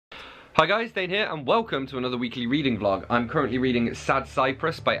Hi guys, Dane here, and welcome to another weekly reading vlog. I'm currently reading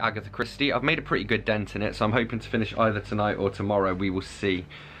Cypress by Agatha Christie. I've made a pretty good dent in it, so I'm hoping to finish either tonight or tomorrow. We will see.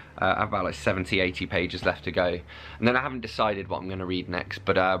 I have about like 70-80 pages left to go. And then I haven't decided what I'm going to read next,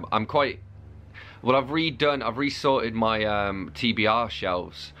 but I'm quite... Well, I've resorted my TBR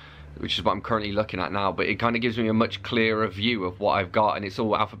shelves, which is what I'm currently looking at now, but it kind of gives me a much clearer view of what I've got, and it's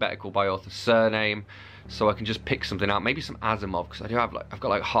all alphabetical by author surname, so I can just pick something out, maybe some Asimov, because I've got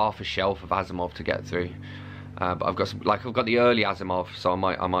like half a shelf of Asimov to get through, but I've got the early Asimov, so I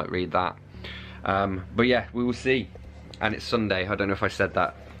might read that, but yeah, we will see. And it's Sunday, I don't know if I said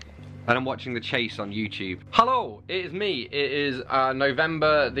that, and I'm watching The Chase on YouTube. Hello, it is me. It is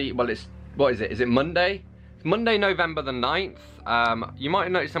November the, well, it's, what is it? Is it Monday? Monday, November the 9th. You might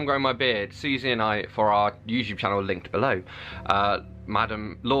have noticed I'm growing my beard. Susie and I, for our YouTube channel linked below,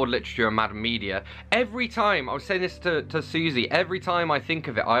 Lord Literature and Madam Media. Every time, I was saying this to Susie, every time I think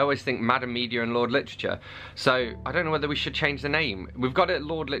of it, I always think Madam Media and Lord Literature. So, I don't know whether we should change the name. We've got it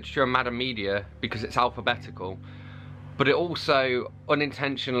Lord Literature and Madam Media because it's alphabetical. But it also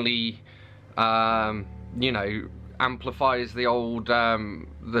unintentionally, you know, amplifies the old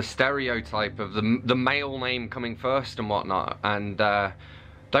the stereotype of the male name coming first and whatnot, and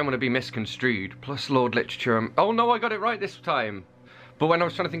don't want to be misconstrued. Plus Lord Literature, oh no, I got it right this time, but when I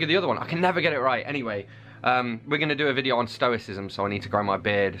was trying to think of the other one, I can never get it right. Anyway, we're going to do a video on stoicism, so I need to grow my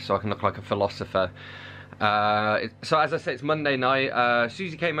beard so I can look like a philosopher. So as I said, it's Monday night.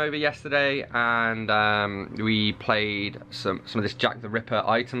 Susie came over yesterday, and we played some of this Jack the Ripper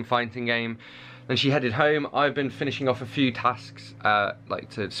item finding game. Then she headed home. I've been finishing off a few tasks,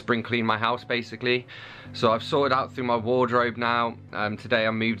 like to spring clean my house basically. So I've sorted out through my wardrobe now. Today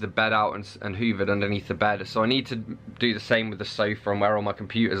I moved the bed out and hoovered underneath the bed. So I need to do the same with the sofa and where all my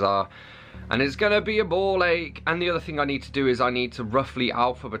computers are. And it's gonna be a ball ache. And the other thing I need to do is I need to roughly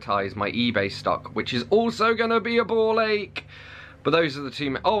alphabetize my eBay stock, which is also gonna be a ball ache. But those are the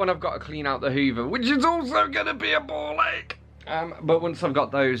two. Oh, and I've got to clean out the hoover, which is also gonna be a ball ache. But once I've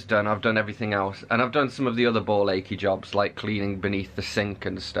got those done, I've done everything else. And I've done some of the other ball achy jobs, like cleaning beneath the sink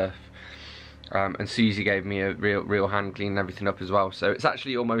and stuff. And Susie gave me a real hand cleaning everything up as well. So it's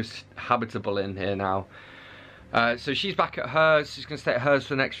actually almost habitable in here now. So she's back at hers. She's going to stay at hers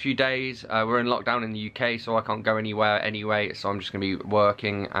for the next few days. We're in lockdown in the UK, so I can't go anywhere anyway. So I'm just going to be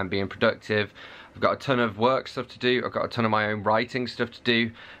working and being productive. I've got a ton of work stuff to do. I've got a ton of my own writing stuff to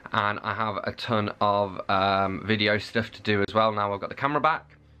do. And I have a ton of video stuff to do as well. Now I've got the camera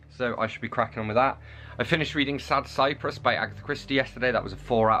back, so I should be cracking on with that. I finished reading Cypress by Agatha Christie yesterday. That was a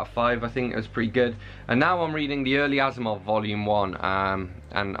 4 out of 5, I think. It was pretty good. And now I'm reading the early Asimov Volume 1, and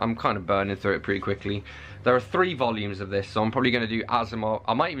I'm kind of burning through it pretty quickly. There are 3 volumes of this, so I'm probably going to do Asimov.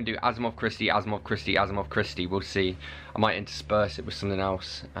 I might even do Asimov Christie, Asimov Christie, Asimov Christie. We'll see. I might intersperse it with something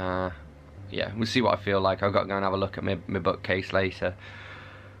else. Yeah, we'll see what I feel like. I've got to go and have a look at my bookcase later.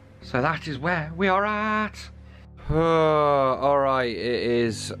 So that is where we are at. Alright, it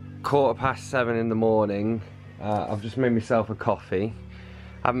is 7:15 in the morning. I've just made myself a coffee.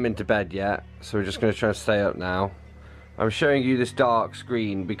 Haven't been to bed yet, so we're just going to try and stay up now. I'm showing you this dark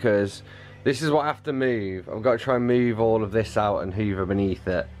screen because this is what I have to move. I've got to try and move all of this out and hoover beneath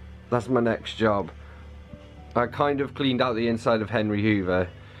it. That's my next job. I kind of cleaned out the inside of Henry Hoover.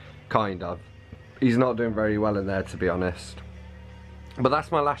 Kind of. He's not doing very well in there, to be honest. But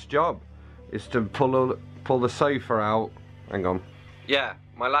that's my last job, is to pull the sofa out. Hang on. Yeah,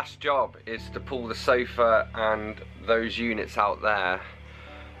 my last job is to pull the sofa and those units out there,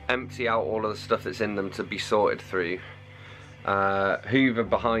 empty out all of the stuff that's in them to be sorted through, hoover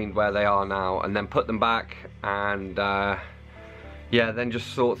behind where they are now, and then put them back, and yeah, then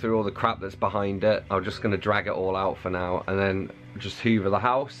just sort through all the crap that's behind it. I'm just going to drag it all out for now, and then just hoover the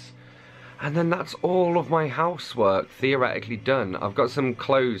house. And then that's all of my housework theoretically done. I've got some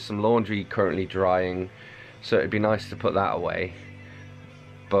clothes, some laundry currently drying, so it'd be nice to put that away.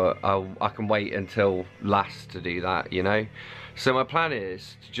 But I can wait until last to do that, you know? So my plan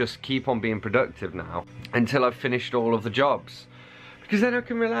is to just keep on being productive now until I've finished all of the jobs. Because then I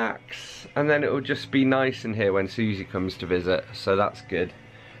can relax, and then it'll just be nice in here when Susie comes to visit, so that's good.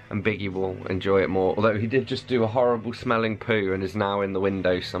 And Biggie will enjoy it more, although he did just do a horrible smelling poo and is now in the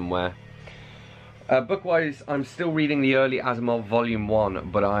window somewhere. Book-wise, I'm still reading the early Asimov Volume 1,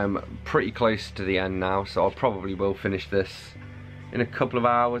 but I'm pretty close to the end now, so I probably will finish this in a couple of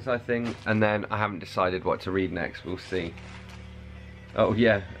hours, I think, and then I haven't decided what to read next. We'll see. Oh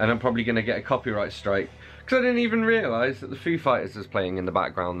yeah, and I'm probably going to get a copyright strike, because I didn't even realise that the Foo Fighters was playing in the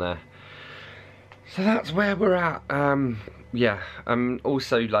background there. So that's where we're at. Yeah,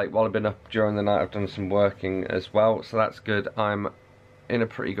 also, like, while I've been up during the night, I've done some working as well, so that's good. I'm in a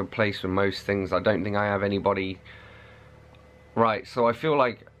pretty good place with most things. I don't think I have anybody... Right, so I feel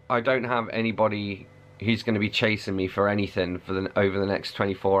like I don't have anybody who's going to be chasing me for anything for over the next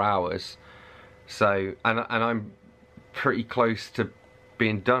 24 hours. So, and I'm pretty close to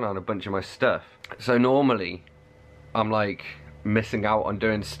being done on a bunch of my stuff. So normally, I'm like missing out on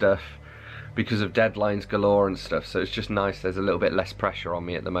doing stuff because of deadlines galore and stuff. So it's just nice, there's a little bit less pressure on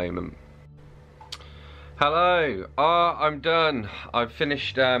me at the moment. Hello, I'm done. I've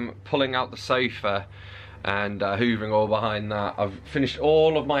finished pulling out the sofa and hoovering all behind that. I've finished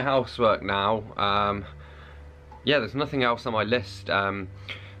all of my housework now. Yeah, there's nothing else on my list.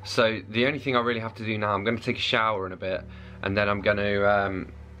 So the only thing I really have to do now, I'm going to take a shower in a bit, and then I'm going to,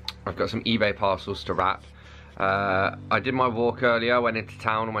 I've got some eBay parcels to wrap. I did my walk earlier, went into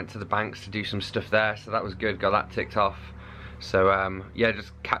town and went to the banks to do some stuff there, so that was good, got that ticked off. So yeah,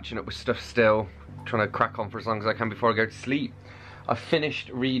 just catching up with stuff still, trying to crack on for as long as I can before I go to sleep. I finished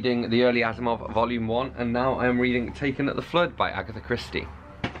reading the early Asimov Volume 1, and now I'm reading Taken at the Flood by Agatha Christie.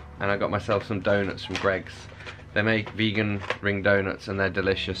 And I got myself some donuts from Greg's. They make vegan ring donuts and they're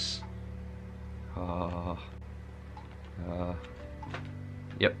delicious.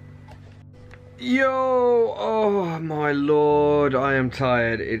 Yep. Yo, oh my lord, I am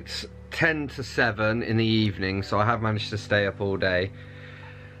tired. It's 10 to 7 in the evening, so I have managed to stay up all day.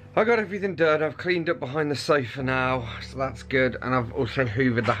 I got everything done. I've cleaned up behind the sofa now, so that's good, and I've also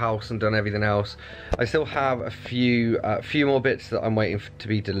hoovered the house and done everything else. I still have a few more bits that I'm waiting to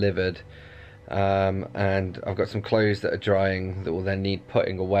be delivered, and I've got some clothes that are drying that will then need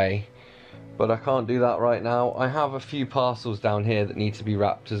putting away, but I can't do that right now. I have a few parcels down here that need to be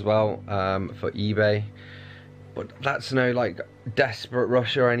wrapped as well for eBay, but that's no like desperate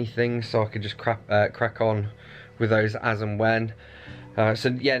rush or anything, so I could just crack on with those as and when. So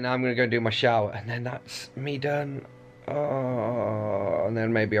yeah, now I'm going to go and do my shower, and then that's me done. Oh, and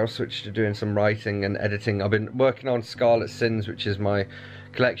then maybe I'll switch to doing some writing and editing. I've been working on Scarlet Sins, which is my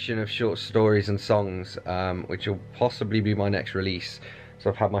collection of short stories and songs, which will possibly be my next release. So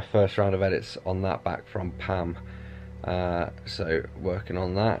I've had my first round of edits on that back from Pam. So working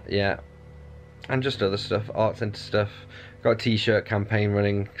on that, yeah. And just other stuff, art centre stuff. Got a t-shirt campaign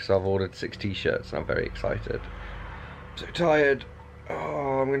running, so I've ordered 6 t-shirts and I'm very excited. So tired.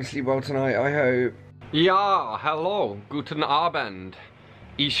 Oh, I'm going to sleep well tonight, I hope. Ja, hello, guten Abend.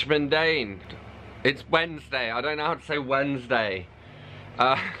 Ich bin Dane. It's Wednesday. I don't know how to say Wednesday.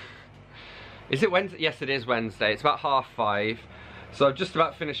 Is it Wednesday? Yes, it is Wednesday. It's about 5:30. So I've just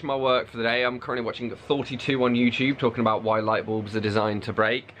about finished my work for the day. I'm currently watching 32 on YouTube, talking about why light bulbs are designed to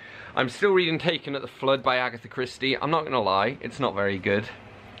break. I'm still reading Taken at the Flood by Agatha Christie. I'm not going to lie, it's not very good.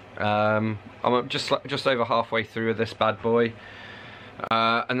 I'm just over halfway through with this bad boy.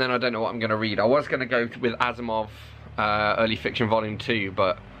 And then I don't know what I'm going to read. I was going to go with Asimov Early Fiction Volume 2,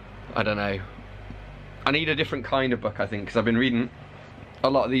 but I don't know. I need a different kind of book, I think, because I've been reading a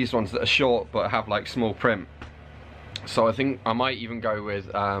lot of these ones that are short but have like small print. So I think I might even go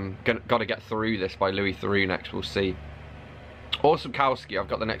with Gotta Get Through This by Louis Theroux next, we'll see. Or Sapkowski, I've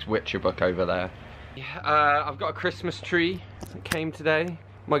got the next Witcher book over there. I've got a Christmas tree that came today.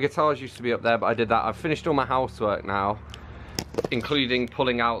 My guitars used to be up there, but I did that. I've finished all my housework now, including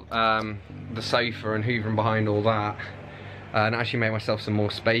pulling out the sofa and hoovering behind all that, and actually made myself some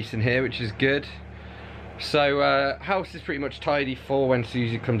more space in here, which is good. So house is pretty much tidy for when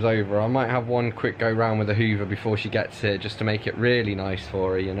Susie comes over. I might have one quick go round with the hoover before she gets here, just to make it really nice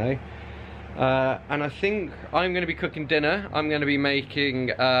for her, you know. And I think I'm going to be cooking dinner. I'm going to be making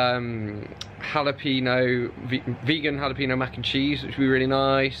vegan jalapeno mac and cheese, which will be really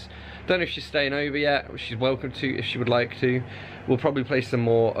nice. Don't know if she's staying over yet. She's welcome to if she would like to. We'll probably play some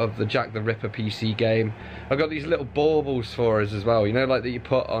more of the Jack the Ripper PC game. I've got these little baubles for us as well, you know, like that you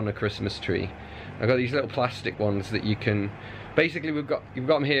put on a Christmas tree. I've got these little plastic ones that you can, basically you've got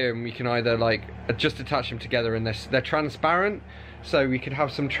them here, and we can either like just attach them together, and they're transparent, so we could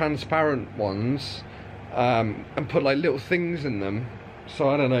have some transparent ones and put like little things in them. So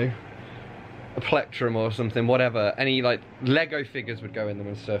I don't know, a plectrum or something, whatever, any like Lego figures would go in them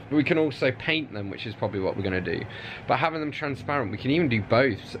and stuff. But we can also paint them, which is probably what we're going to do. But having them transparent, we can even do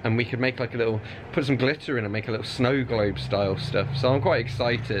both, and we could make like a little, put some glitter in and make a little snow globe style stuff. So I'm quite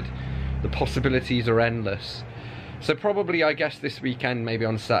excited. The possibilities are endless. So probably, I guess this weekend, maybe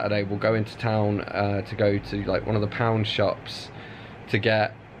on Saturday, we'll go into town to go to like one of the pound shops to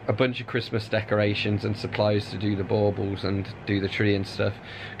get a bunch of Christmas decorations and supplies to do the baubles and do the tree and stuff,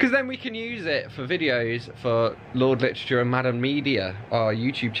 because then we can use it for videos for Lord Literature and Madam Media, our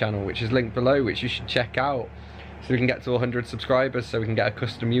YouTube channel, which is linked below, which you should check out, so we can get to 100 subscribers, so we can get a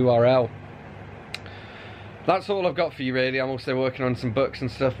custom URL. that's all I've got for you really. I'm also working on some books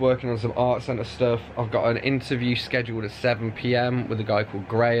and stuff, working on some art centre stuff. I've got an interview scheduled at 7 PM with a guy called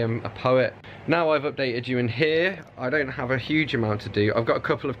Graham, a poet. Now I've updated you in here, I don't have a huge amount to do. I've got a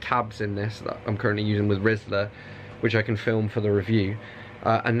couple of tabs in this that I'm currently using with Rizzler, which I can film for the review.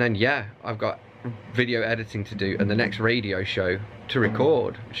 And then yeah, I've got video editing to do and the next radio show to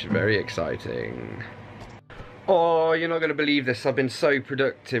record, which is very exciting. Oh, you're not going to believe this, I've been so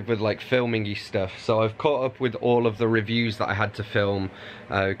productive with like filming-y stuff. So I've caught up with all of the reviews that I had to film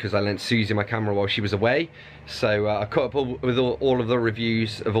because I lent Susie my camera while she was away. So I caught up with all of the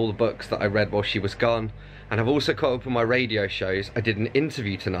reviews of all the books that I read while she was gone. And I've also caught up with my radio shows. I did an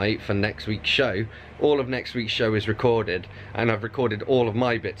interview tonight for next week's show. All of next week's show is recorded, and I've recorded all of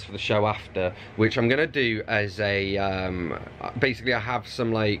my bits for the show after, which I'm gonna do as a, basically I have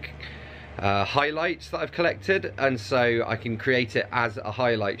some like highlights that I've collected, and so I can create it as a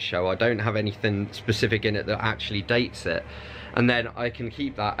highlight show. I don't have anything specific in it that actually dates it. And then I can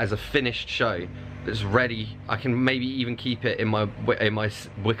keep that as a finished show that's ready. I can maybe even keep it in my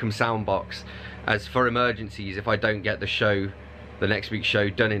Wickham soundbox as for emergencies if I don't get the next week's show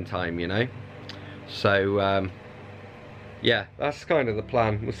done in time, you know. So yeah, that's kind of the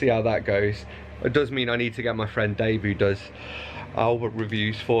plan. We'll see how that goes. It does mean I need to get my friend Dave, who does album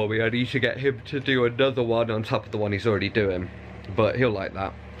reviews for me, I need to get him to do another one on top of the one he's already doing, but he'll like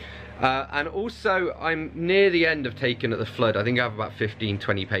that. And also, I'm near the end of Taken at the Flood. I think I have about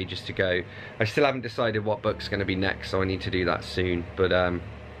 15-20 pages to go. I still haven't decided what book's going to be next, so I need to do that soon. But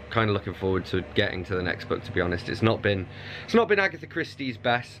kind of looking forward to getting to the next book, to be honest. It's not been Agatha Christie's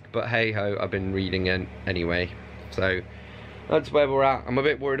best, but hey ho, I've been reading it anyway. So that's where we're at. I'm a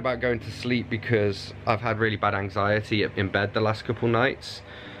bit worried about going to sleep because I've had really bad anxiety in bed the last couple nights.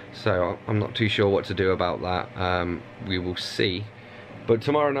 So I'm not too sure what to do about that. We will see. But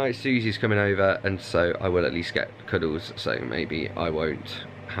tomorrow night Susie's coming over, and so I will at least get cuddles, so maybe I won't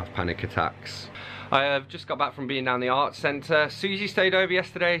have panic attacks. I have just got back from being down the art centre. Susie stayed over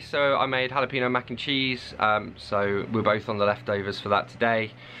yesterday, so I made jalapeno mac and cheese, so we're both on the leftovers for that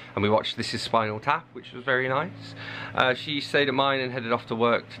today. And we watched This Is Spinal Tap, which was very nice. She stayed at mine and headed off to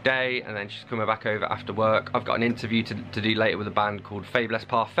work today, and then she's coming back over after work. I've got an interview to do later with a band called Faiblesse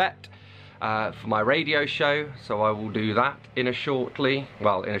Parfaite. For my radio show, so I will do that in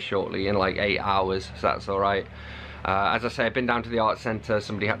like 8 hours, so that's alright. As I say, I've been down to the art centre,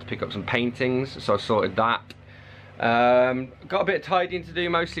 somebody had to pick up some paintings, so I sorted that. Got a bit of tidying to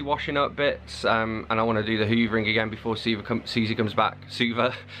do, mostly washing up bits, and I want to do the hoovering again before Susie comes back,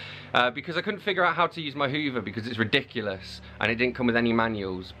 because I couldn't figure out how to use my hoover because it's ridiculous, and it didn't come with any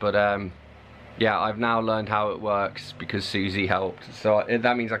manuals, but yeah, I've now learned how it works because Susie helped. So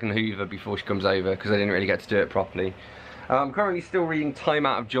that means I can hoover before she comes over because I didn't really get to do it properly. I'm currently still reading Time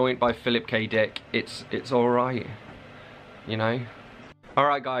Out of Joint by Philip K. Dick. It's alright, you know.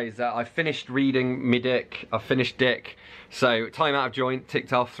 Alright guys, I finished reading me Dick. I finished Dick. So Time Out of Joint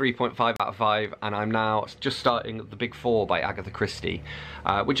ticked off 3.5 out of 5, and I'm now just starting The Big Four by Agatha Christie,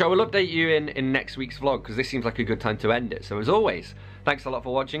 which I will update you in next week's vlog because this seems like a good time to end it. So as always, thanks a lot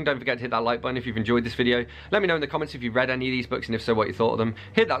for watching. Don't forget to hit that like button if you've enjoyed this video. Let me know in the comments if you've read any of these books, and if so, what you thought of them.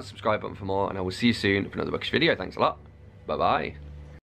 Hit that subscribe button for more, and I will see you soon for another bookish video. Thanks a lot. Bye bye.